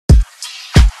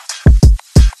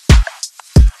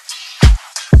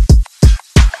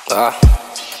Ah,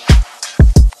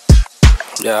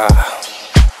 yeah.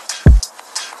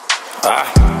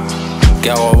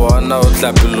 Ngiyawabona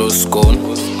uhlaphi scone.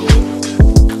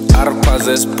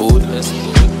 Arpaze spoon.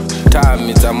 Time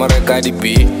it's amoreka di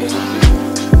B.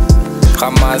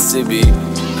 Khamasi B.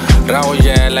 Rawo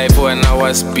ya life when I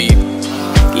was speed.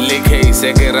 Leke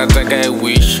sekerata ka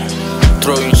wish.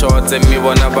 Throwing shots and me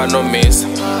bona ba no miss.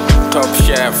 Top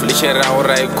chef, lishera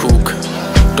ora cook.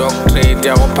 Dog trade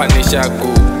ya go punisha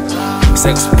cook.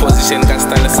 Sex position ka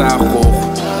style sa go.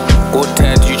 Go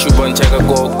TED YouTube on check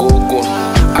go.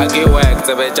 Age work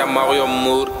tsebeja Mario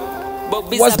Moore.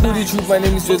 What's good YouTube? My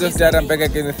name is Joseph Dad. I'm back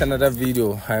again with another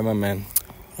video. Hi my man.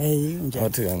 Hey,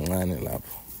 Uthi kancane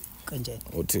lapho. Kanjani?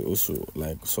 Uthi usu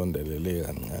like sondelele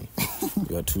kancane.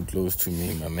 You are too close to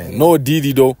me, my man. No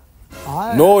Didi though.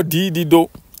 No Didi though.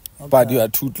 Okay. But you are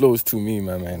too close to me,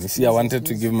 my man. You see, I wanted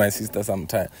to give my sister some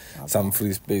time, some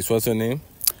free space. What's your name?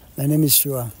 My name is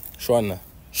Shua. Shwana.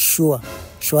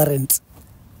 Shurance.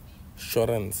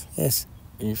 Insurance. Yes.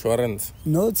 Insurance.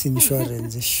 No, it's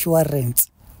insurance. Shurance.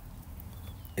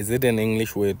 Is it an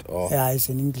English word or? Yeah, it's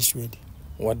an English word.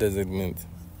 What does it mean?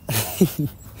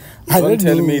 Don't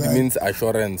tell me it means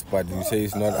assurance, but you say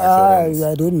it's not assurance.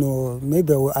 I don't know.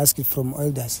 Maybe I will ask it from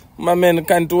elders. My man,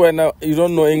 can't do it now. You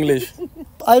don't know English.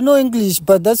 I know English,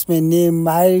 but that's my name.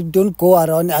 I don't go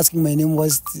around asking my name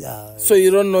was. So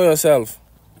you don't know yourself?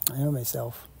 I know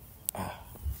myself.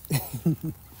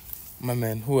 My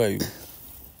man, who are you?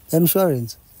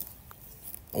 Insurance.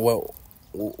 Well,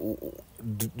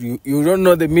 you don't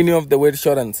know the meaning of the word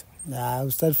insurance? Yeah, I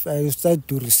will start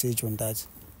to research on that.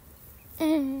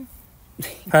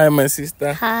 Hi, my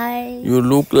sister. Hi. You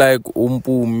look like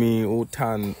Umpumi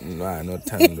Utan. Nah, not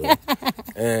Tando.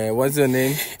 What's your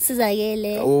name?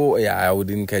 Sizakele. Oh, yeah, I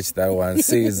wouldn't catch that one.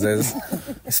 Caesars.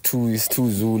 It's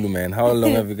too Zulu, man. How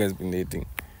long have you guys been dating?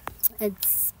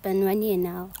 It's been 1 year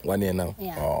now. 1 year now?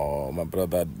 Yeah. Oh, my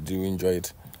brother, do you enjoy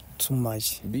it? Too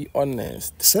much. Be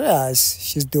honest. Serious,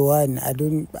 she's the one. I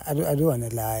don't wanna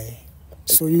lie.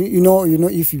 So you know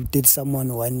if you date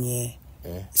someone 1 year,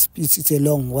 it's a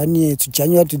long 1 year to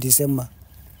January to December.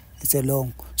 It's a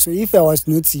long. So if I was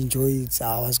not to enjoy it,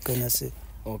 I was gonna say.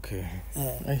 Okay.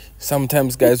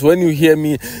 Sometimes, guys, when you hear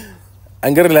me,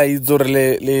 sometimes.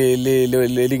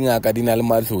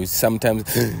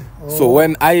 So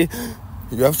when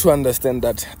you have to understand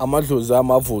that I'm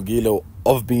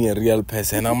of being a real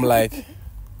person. I'm like,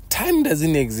 time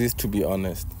doesn't exist, to be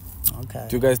honest. Okay.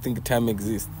 Do you guys think time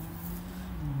exists?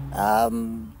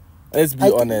 Let's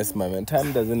be honest, my man.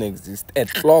 Time doesn't exist. A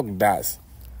clock does.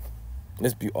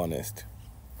 Let's be honest.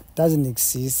 Doesn't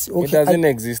exist. Okay, it doesn't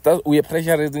exist. We are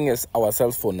pressurizing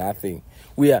ourselves for nothing.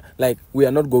 We are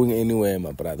not going anywhere,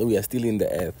 my brother. We are still in the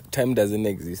earth. Time doesn't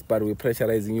exist, but we're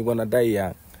pressurizing. You're gonna die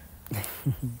young.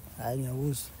 I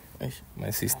know.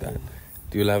 My sister,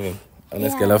 do you love him? On a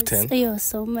scale of 10? You're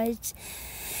so much.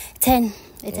 10.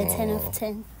 It's a 10 of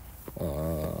 10.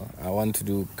 I want to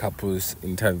do couples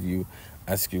interview.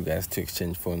 Ask you guys to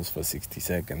exchange phones for 60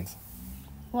 seconds.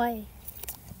 Why?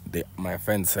 My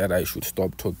friend said I should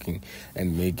stop talking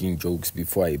and making jokes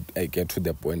before I get to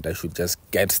the point. I should just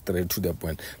get straight to the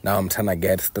point. Now I'm trying to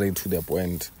get straight to the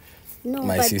point. No,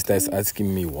 my sister is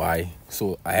asking me why.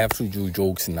 So I have to do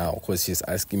jokes now because she's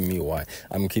asking me why.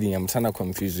 I'm kidding. I'm trying to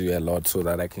confuse you a lot so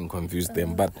that I can confuse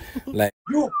them. But like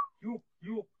I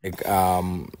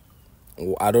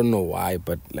don't know why,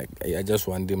 but like I just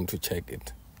want them to check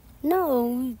it.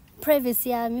 No,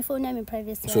 privacy. My phone name is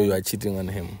privacy. So you are cheating on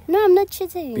him? No, I'm not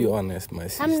cheating. Be honest, my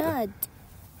sister. I'm not.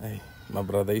 Hey, my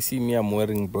brother, you see me, I'm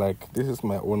wearing black. This is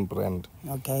my own brand.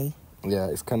 Okay. Yeah,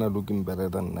 it's kind of looking better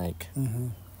than Nike. Mm-hmm.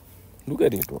 Look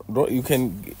at it.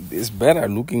 It's better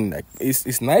looking like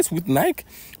it's nice with Nike,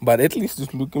 but at least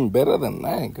it's looking better than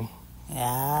Nike.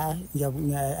 Yeah,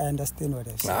 I understand what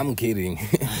I said. I'm kidding.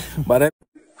 But at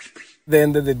the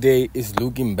end of the day, it's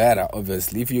looking better,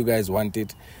 obviously. If you guys want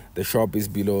it, the shop is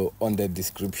below on the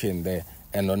description there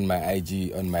and on my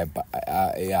IG, on my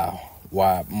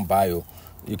bio.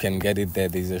 You can get it there.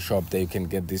 There's a shop there. You can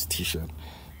get this t-shirt.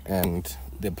 And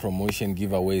the promotion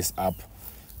giveaway is up.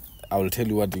 I will tell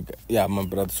you what you... Yeah, my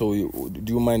brother. So,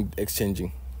 do you mind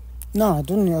exchanging? No, I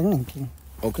don't.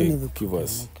 Okay, give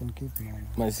us. I can give mine.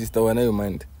 My sister, when you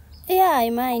mind? Yeah, I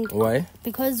mind. Why?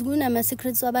 Because we have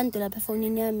secrets abantu lapha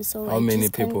efonini yami, so how many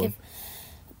people?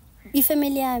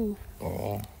 Family yami.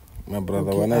 Oh, my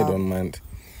brother, when I don't mind.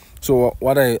 So,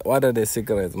 what are the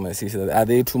secrets, my sister? Are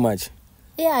they too much?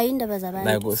 Yeah, indaba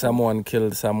zabantu. Like someone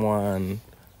killed someone.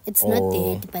 It's not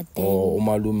dead, but then. Or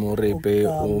umalume urepe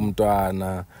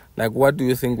umntwana. Like, what do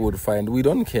you think we would find? We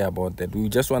don't care about that. We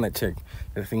just want to check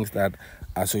the things that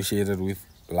are associated with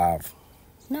love.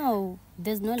 No,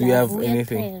 there's no Do you love. have We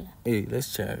anything? prayer. Hey,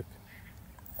 let's check.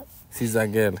 Sister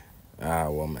girl. Ah,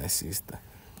 well, my sister.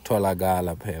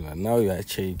 Tolagala phela. Now you are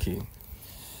shaking.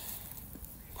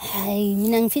 Hayi,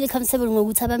 mina ngifeel comfortable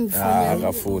ngokuthi abami Ah,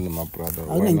 before. akafuni, my brother.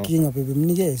 Why not? Awunenkinga baby,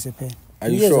 mnikeze phela. Are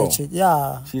you Mnikeze sure? check.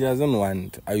 Yeah. She doesn't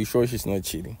want. Are you sure she's not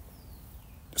cheating?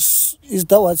 Is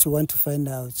that what you want to find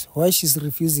out? Why she's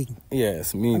refusing?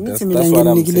 Yes, me. Angithi That's mina what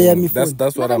I'm ngimnikile yami saying. ifoni.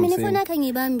 That's what Mara I'm mina ifoni saying. yakhe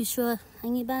angibambi sure,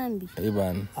 angibambi.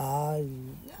 Iban.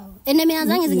 Hayi. And mina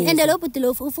zange Yes. ende lo bhuti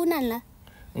lo ufunani la?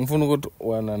 Ngifuna ukuthi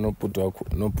wena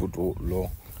nobhuti lo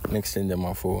exchange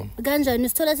my phone. Kanjani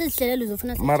sithola sizihlelele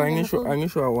uzofuna Mara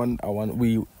angisho I want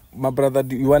my brother,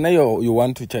 you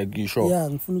want to check, you sure? Yeah,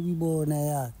 ngifuna ukuyibona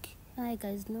yakhe. Hi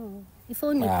guys, no.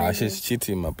 Ifoni Ah, she's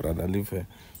cheating, my brother. Leave her.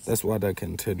 That's what I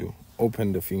can tell you.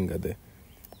 Open the finger there.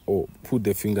 Or put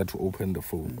the finger to open the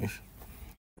phone.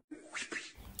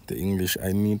 The English,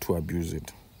 I need to abuse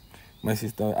it. My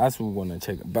sister, as we wanna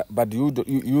check, but you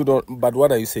don't. But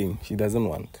what are you saying? She doesn't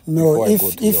want. No, Before I go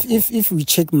to your phone. if we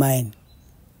check mine,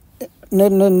 not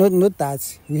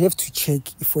that. We have to check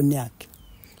ifoni yakhe.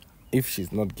 If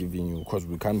she's not giving you, because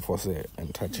we can't force her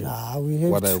and touch her. Nah, we have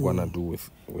What to. are you gonna do with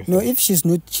No, her? if she's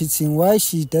not cheating, why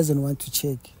she doesn't want to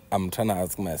check? I'm trying to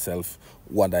ask myself,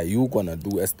 what are you gonna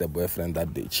do as the boyfriend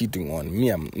that they cheating on me?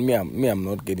 I'm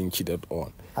not getting cheated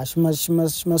on. She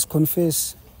must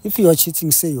confess. If you are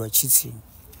cheating, say you are cheating.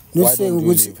 Not Why saying don't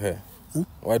you good. leave her? Huh?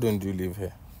 Why don't you leave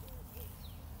her?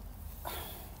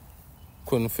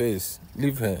 Confess.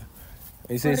 Leave her.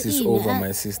 He says it's over,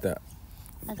 my sister.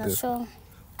 Akasho.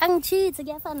 Angicheat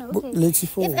kuyafana okay. Let's see.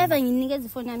 If ever nginikeza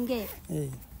ifoni yami ke. Hey.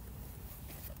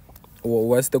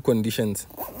 What's the conditions?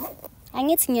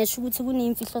 Angithi ngiyasho ukuthi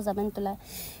kuneimfihlo zabantu la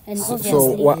and So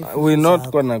obviously. we're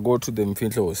not gonna go to the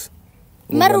mfihlos.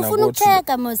 We're Mara gonna ufuna go to-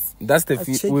 ukucheka mos. That's the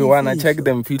Check we wanna imfihlo. check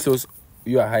the mfihlos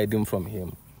you are hiding from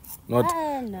him, not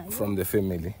No. from the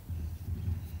family.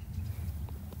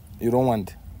 You don't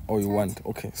want, or you want?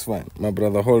 Okay, it's fine. My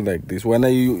brother, hold like this. When are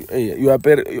you? Hey,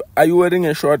 are you wearing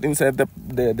a short inside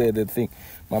the thing?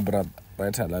 My brother,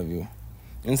 right? I love you.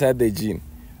 Inside the jean,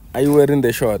 are you wearing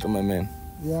the short, my man?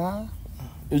 Yeah.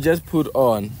 You just put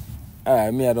on.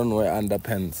 Me, I don't wear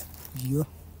underpants. You.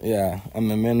 Yeah, I'm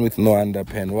a man with no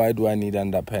underpants. Why do I need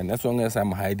underpants? As long as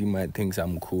I'm hiding my things,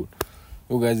 I'm cool.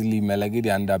 You guys leave me like the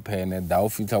underpants and the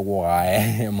outfit are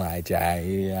why my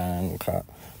giant.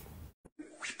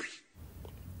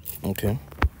 Okay.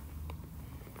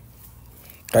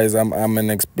 Guys, I'm an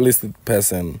explicit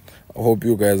person. I hope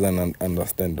you guys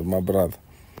understand, my brother.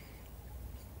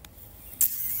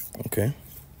 Okay.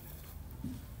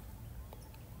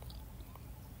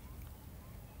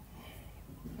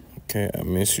 Okay, I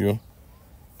miss you.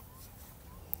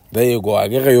 There you go. I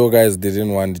guess you guys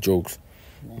didn't want jokes.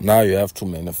 Now you have to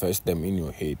manifest them in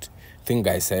your head. Think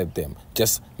I said them.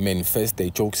 Just manifest the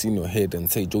jokes in your head and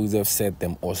say Joseph said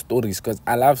them, or stories. Because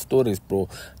I love stories, bro.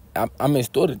 I'm a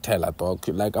storyteller, dog.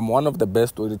 Like, I'm one of the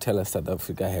best storytellers South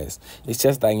Africa has. It's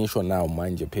just that issue now,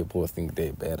 mind you, people think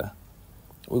they're better.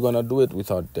 We're gonna do it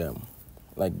without them.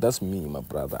 Like, that's me, my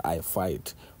brother. I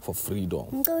fight for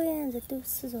freedom.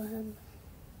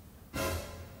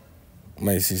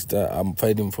 My sister, I'm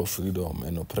fighting for freedom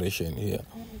and oppression here.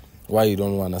 Why you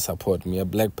don't want to support me? A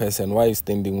black person, why are you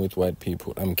standing with white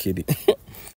people? I'm kidding.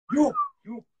 You.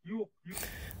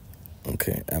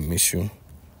 Okay, I miss you.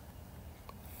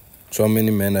 So how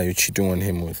many men are you cheating on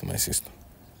him with, my sister?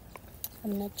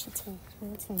 I'm not cheating.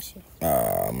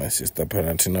 Ah, my sister,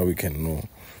 apparently now we can know.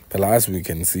 Perhaps we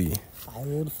can see. I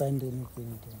won't find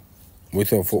anything there.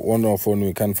 With your on our phone,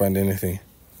 we can't find anything.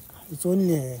 It's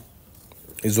only her.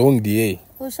 It's only her.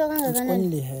 It's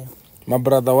only her. My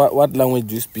brother, what language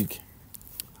do you speak?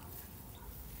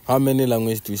 How many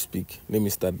languages do you speak? Let me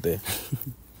start there.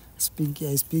 I speak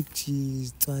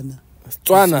Tswana.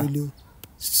 Tswana? Zulu.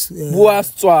 Bua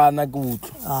Tswana good.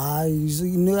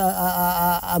 You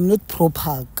know, I'm not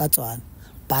proper Tswana,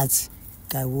 but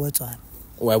I bua Tswana.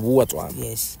 Wa bua Tswana?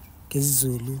 Yes.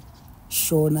 Zulu,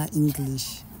 Shona,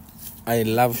 English. I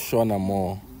love Shona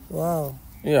more. Wow.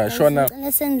 Yeah, Shona.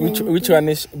 Which one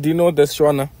is? Do you know the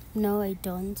Shona? No, I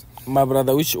don't. My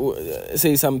brother,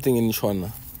 say something in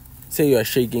Shona. Say you are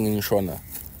shaking in Shona.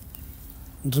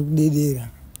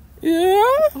 Yeah.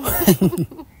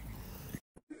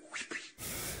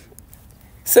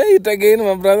 Say it again,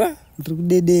 my brother.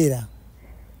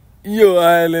 Yo,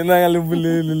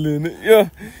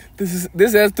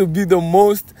 this has to be the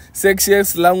most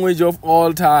sexiest language of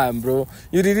all time, bro.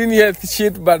 You didn't hear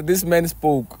shit, but this man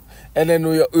spoke, and then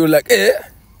you're like,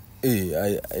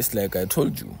 it's like I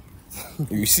told you.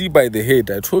 You see by the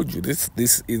head, I told you this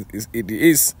is it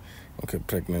is. Okay,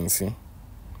 pregnancy.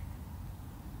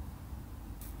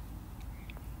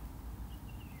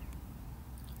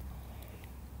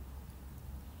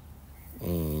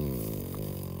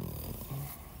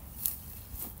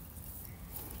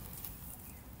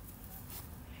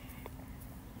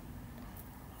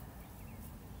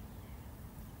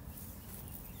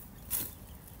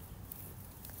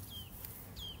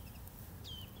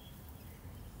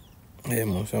 Hey,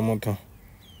 Mosamoto.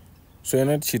 So you're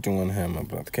not cheating on her, my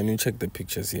brother. Can you check the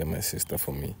pictures here, my sister,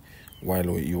 for me?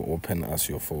 While you open us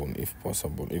your phone, if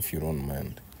possible, if you don't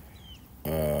mind.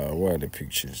 Where are the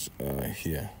pictures?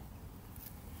 Here.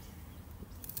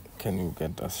 Can you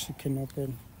get us? She can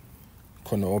open.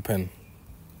 Can you open?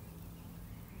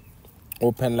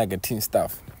 Open like a teen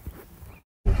staff.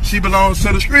 She belongs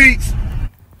to the streets.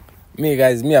 Me,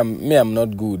 guys, I'm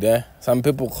not good, eh? Some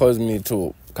people cause me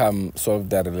to come solve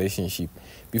their relationship.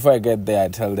 Before I get there, I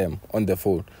tell them on the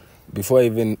phone. Before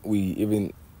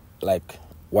we like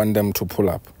want them to pull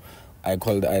up, I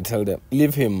tell them,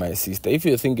 leave him, my sister. If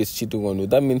you think he's cheating on you,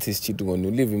 that means he's cheating on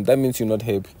you. Leave him. That means you're not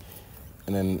happy.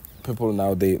 And then people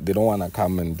now, they don't want to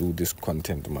come and do this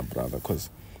content, my brother, because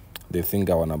they think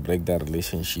I want to break their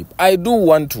relationship. I do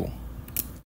want to.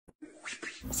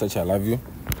 Such I love you.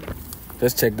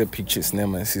 Just check the pictures,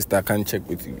 name my sister. I can't check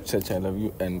with you. Such I love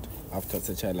you. And after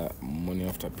such I love money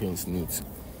after pains nudes.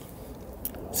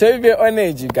 Save your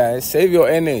energy, guys. Save your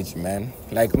energy, man.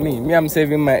 Like me, I'm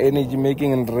saving my energy,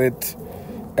 making it red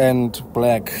and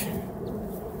black.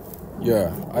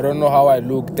 Yeah, I don't know how I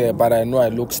look there, but I know I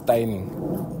look styling.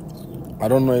 I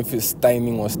don't know if it's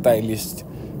styling or stylish,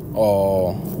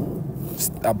 or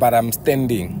but I'm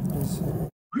standing.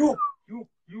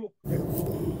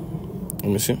 Let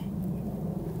me see.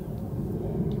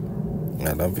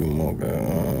 I love you more,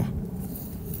 girl.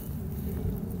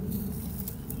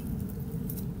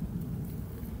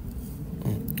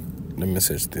 Let me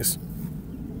search this.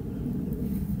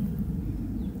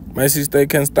 My sister, you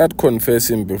can start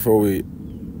confessing before we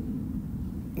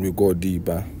go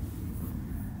deeper.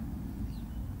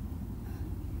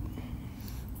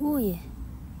 Uye.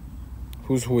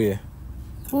 Who's who?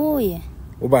 Uye.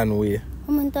 Uban who?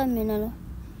 Umuntu mina lo.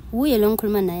 Uye lo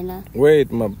ngikhuluma naye la.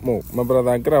 Wait, my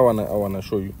brother, I wanna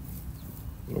show you.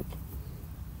 Look.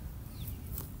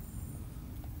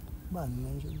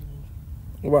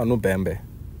 Uban no Bembe.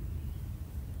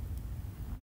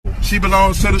 She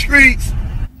belongs to the streets.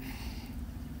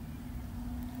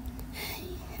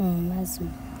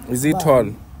 Is he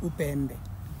tall? Ubembe.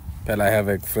 Well, I have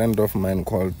a friend of mine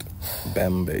called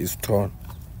Bembe. He's tall.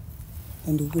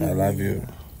 And I love you.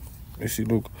 You see,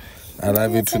 look. I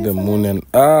love you to the moon and...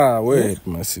 wait,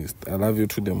 my sister. I love you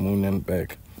to the moon and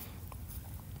back.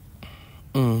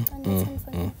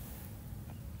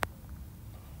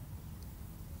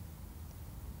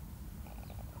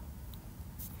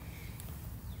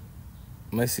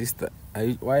 My sister,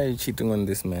 why are you cheating on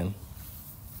this man?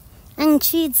 I'm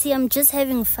cheating. I'm just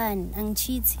having fun. I'm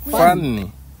cheating.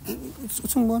 Funny.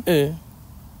 Eh.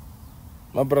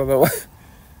 My brother, what?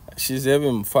 She's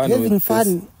having fun having with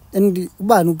fun. this. And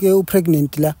ubani uke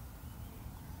pregnant la.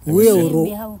 Uye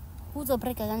uro.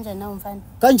 Uzobreka kanjani na umfana?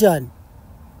 Kanjani?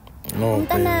 No,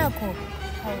 Umntanakho.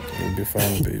 you'll be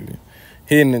fine, baby.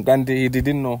 He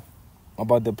didn't know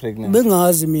about the pregnancy.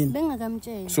 Bengazi mina.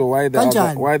 Bengakamtsheli. So why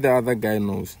the other guy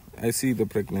knows? I see the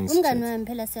pregnancy. Umngani wami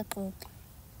phela siyaxoxa.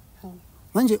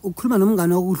 Manje ukhuluma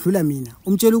nomngane wakho udlula mina.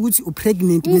 Umtshela ukuthi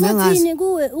upregnant mina ngazi. Ngizini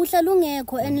kuwe uhlala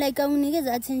ungekho and like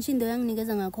awunikeza attention leyo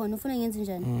yanginikeza ngakhona ufuna ngenze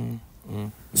njani?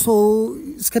 So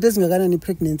isikhathi esingakanani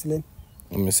pregnancy le?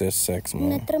 Let me say sex, man.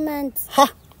 Una 3 months. Ha.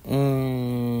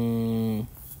 3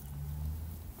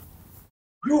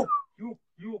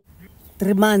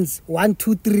 months. 1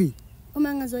 2 3.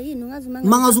 Uma ngazwa yini ungazi uma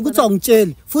Mangazwa ukuthi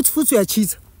awungitsheli. Futhi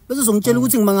uyachitha. Bese uzongitshela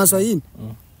ukuthi ngimangazwa yini?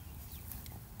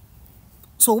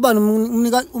 So kuba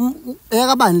nomnika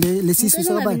eyakabani lesiso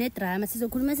sakabani? Ne drama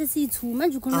sizokhuluma sesi2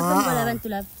 manje ukhuluma phambi kwalabantu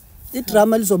lapha.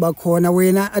 Idrama lizoba khona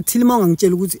wena athili uma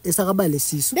ungangitshela ukuthi esakaba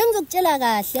lesiso. Bengizokutshela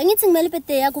kahle. Angithi ngimele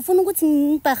birthday yakho ufuna ukuthi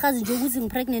ngibhahaze nje ukuthi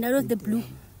ngipregnant out of the blue.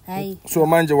 Hayi. So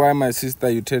manje, why my sister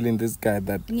you telling this guy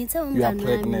that you are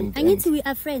pregnant? Angithi we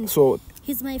are friends. So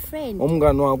he's my friend.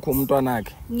 umngani wakho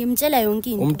umntwanakhe. Ngimtshela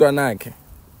yonke into. Umntwanakhe.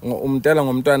 Umtela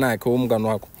ngomntwanakhe umngani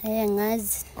wakho.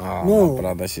 Ngazi. No. My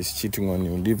brother, she's cheating on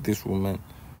you. Leave this woman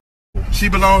She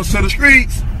belongs to the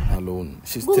streets. alone.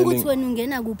 She's Ukuthi telling wena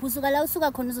ungena kuphi usuka la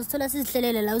usuka khona uzosithola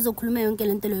sizihlelele la uzokhuluma yonke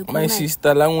lento leyo. my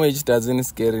sister, language doesn't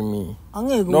scare me.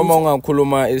 Angeke. Noma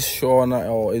ungakhuluma isiShona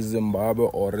or iZimbabwe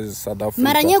or iSouth Africa.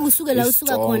 Mara ngeke usuke la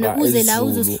usuka khona uze la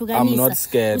uzosihlukanisa. I'm not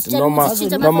scared. Usitshela Noma ukuthi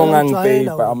shintsha noma amagama.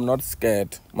 ungangipaper, I'm not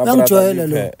scared. My Uyangijwayela lo.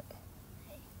 brother,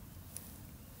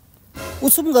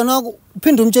 Uthi umngane wakho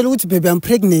uphinde umtshela ukuthi baby I'm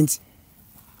pregnant.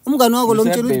 Umngane wakho lo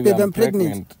you said, mtshela ukuthi baby, baby I'm I'm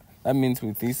pregnant. That means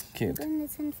with this kid.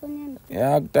 Ngiyathenifoni.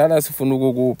 Yeah, kudala sifuna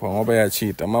ukukupha ngoba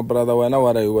yachita. My brother,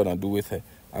 what are you gonna do with her?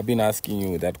 I've been asking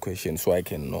you that question so I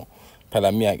can know.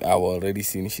 But me, I've already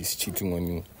seen she's cheating on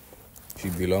you. She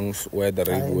belongs where the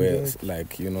red wears,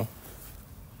 like, you know.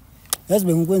 Yazi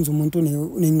bengikwenza umuntu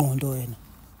unengqondo wena.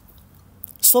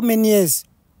 so many years.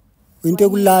 Into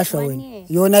kulashwa wena.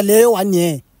 Yona leyo 1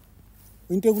 year.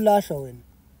 Into kulashwa wena.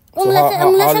 So how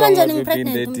long have you been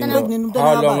dating?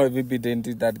 How long have you been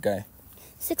dating that guy?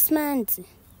 6 months.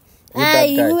 that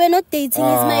guy? We were not dating. He's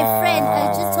my friend. I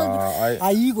just told you.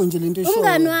 Ayikho nje lento esho.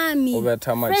 Umngani wami.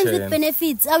 Friends with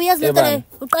benefits. Awuyazi lento le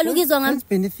uqala ukizwa ngami.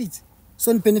 Benefits.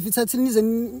 So benefits athi nize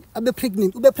abe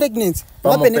pregnant. Ube pregnant.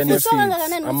 Ba benefits.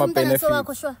 Ama benefits.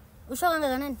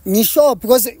 Ngisho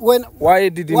because when why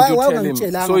didn't you tell him?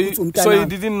 So you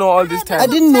didn't know all this time? I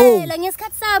didn't know.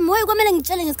 Ngesikhathi sami hoye kwamele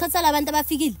ngitshele ngesikhathi sala abantu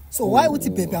abafikile. So why uthi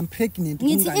baby I'm pregnant?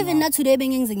 Ngithi even not today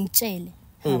bengenze ngitshele.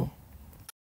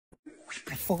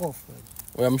 Fuck off.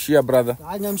 Uyamshiya brother.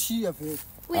 Hayi ngiyamshiya vele.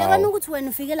 Uyabona ukuthi wena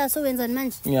ufike la so wenzani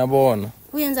manje? Ngiyabona.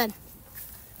 Uyenzani?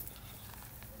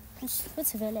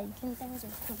 Futhi vele inkinta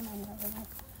ngizokhuluma nawe.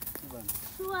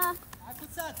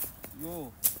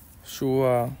 Yo.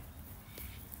 Sure.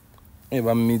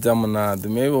 Eba mita monate,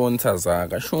 maybe one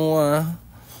tazaka. Sure.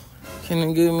 Can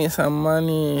you give me some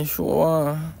money?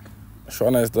 Sure.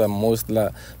 Shona is the most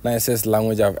nicest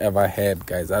language I've ever heard,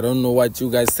 guys. I don't know what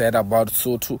you guys said about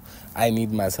Sotho. I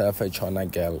need myself a Shona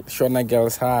girl. Shona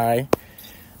girls, hi.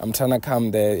 I'm trying to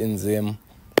come there in Zim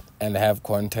and have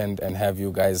content and have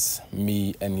you guys,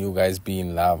 me and you guys be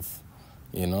in love.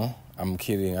 You know? I'm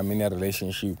kidding. I'm in a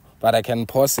relationship. But I can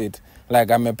pause it. Like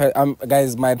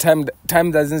guys, my time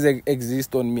doesn't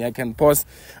exist on me. I can pause.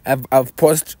 I've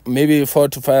paused maybe 4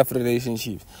 to 5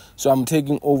 relationships. So I'm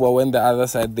taking over when the other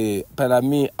side they. But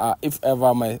me, if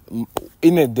ever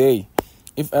in a day,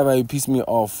 if ever you piss me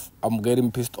off, I'm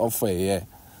getting pissed off for a year.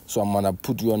 So I'm gonna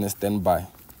put you on a standby.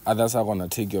 Others are gonna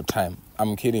take your time.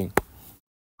 I'm kidding.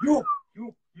 You.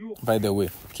 By the way,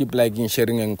 keep liking,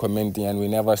 sharing, and commenting, and we're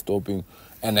never stopping.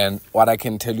 And then what I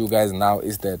can tell you guys now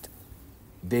is that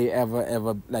they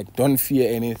ever like don't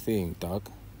fear anything, dog.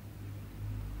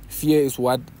 Fear is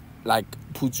what like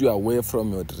puts you away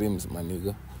from your dreams, my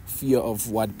nigga. Fear of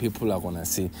what people are gonna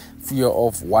say. Fear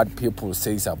of what people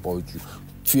says about you.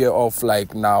 Fear of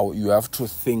like now you have to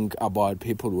think about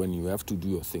people when you have to do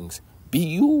your things. Be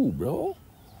you, bro.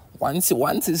 Once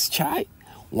it's chai,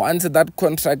 once that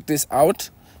contract is out,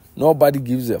 nobody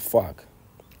gives a fuck.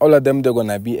 All of them, they're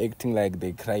gonna be acting like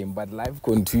they're crying, but life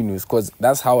continues because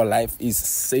that's how life is.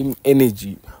 Same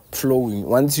energy flowing.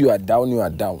 Once you are down, you are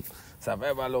down.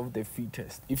 Survival of the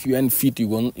fittest. If you ain't fit,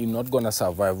 you're not gonna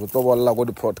survive. With all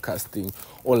the podcasting,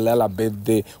 or Lela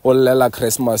birthday, or Lela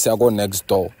Christmas, you go next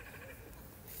door.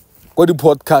 Go the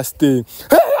podcasting.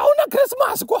 Hey, I want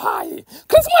Christmas. Go high.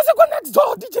 Christmas, you go next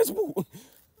door. DJ Spoo.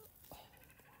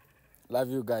 Love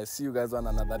you guys. See you guys on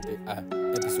another day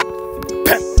episode.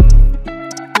 Bam.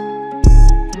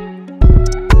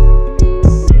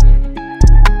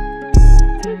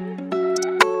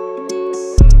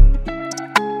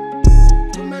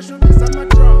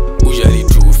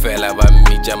 Fella ba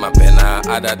mija mapena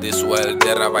ada this world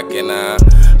dera bakena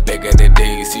back at the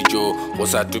day sijo go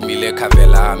sa tumile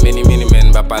khavela many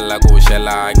men ba palla go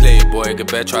shela playboy ke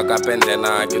betwa ka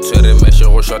pendena ke tswere meshe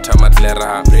go shotha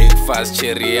matlera breakfast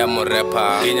cherry ya mo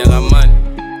rapper kenya man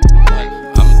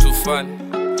I'm too fun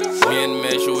me and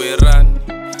mesh we run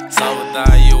sauda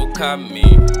you come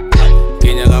me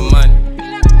kenya man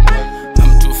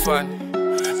I'm too fun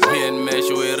me and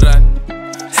mesh we run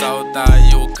sauda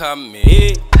you come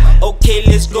me. Okay,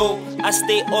 let's go. I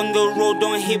stay on the road,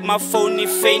 don't hit my phone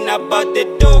if ain't about the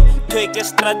dough. Twig a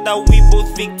strata, we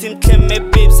both victim, claim me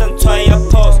babes and try a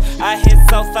pause. I head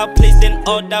south, I placed an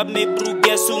order, me bro,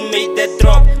 guess who made the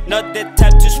drop? Not the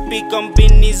type to speak on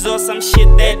business or some shit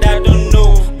that I don't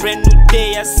know. Brand new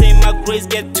day, I say my grace,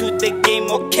 get to the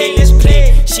game, okay, let's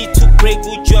play. She took break,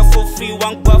 good job for free,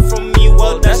 one bar from me,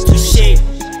 well, that's too shade.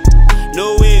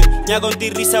 No way, nyagon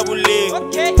dirisa bule.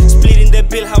 Okay. Splitting the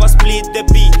bill, how I split the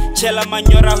beat. Chela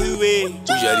manyora huwe.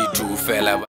 Ujari tu fella.